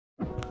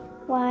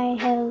Why,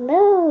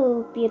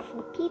 hello,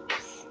 beautiful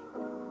peeps.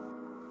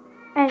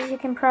 As you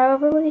can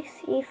probably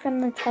see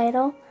from the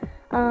title,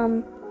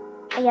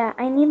 yeah,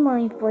 I need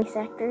more voice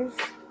actors.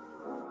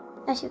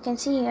 As you can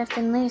see, I've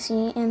been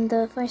lazy, and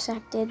the voice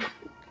acted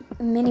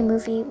mini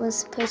movie was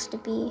supposed to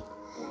be,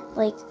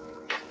 it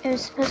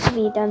was supposed to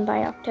be done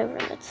by October,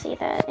 let's say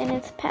that, and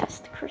it's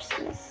past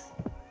Christmas.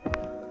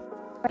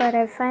 But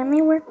I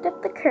finally worked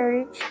up the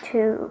courage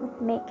to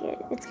make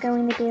it. It's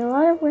going to be a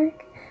lot of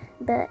work,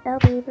 but I'll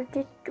be able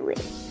to do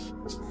it.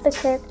 The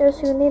characters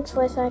who need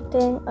voice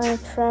acting are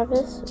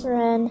Travis,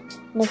 Ren,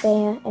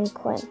 Nevaeh, and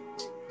Quinn.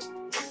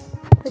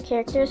 The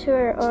characters who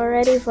are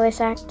already voice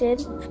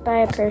acted by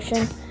a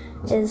person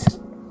is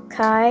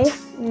Kai,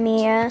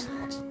 Mia,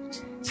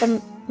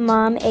 the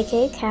mom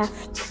aka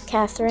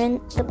Catherine,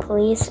 the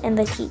police, and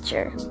the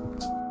teacher.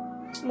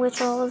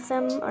 Which all of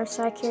them are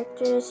side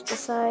characters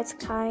besides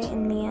Kai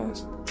and Mia.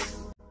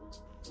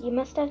 You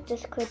must have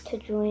Discord to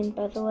join,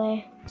 by the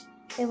way.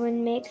 It would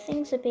make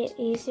things a bit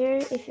easier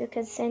if you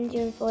could send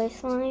your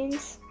voice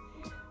lines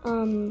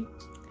in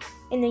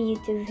the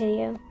YouTube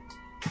video,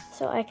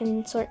 so I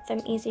can sort them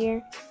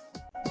easier.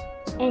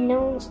 And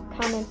no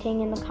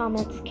commenting in the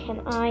comments, can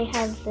I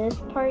have this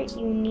part?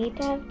 You need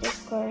to have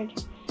Discord,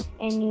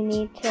 and you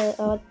need to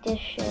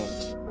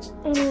audition.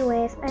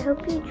 Anyways, I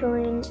hope you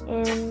join,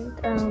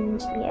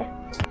 and yeah.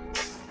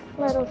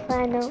 Little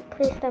side note,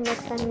 please don't make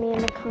fun of me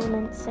in the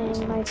comments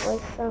saying my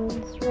voice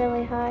sounds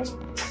really high.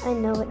 I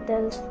know it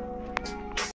does.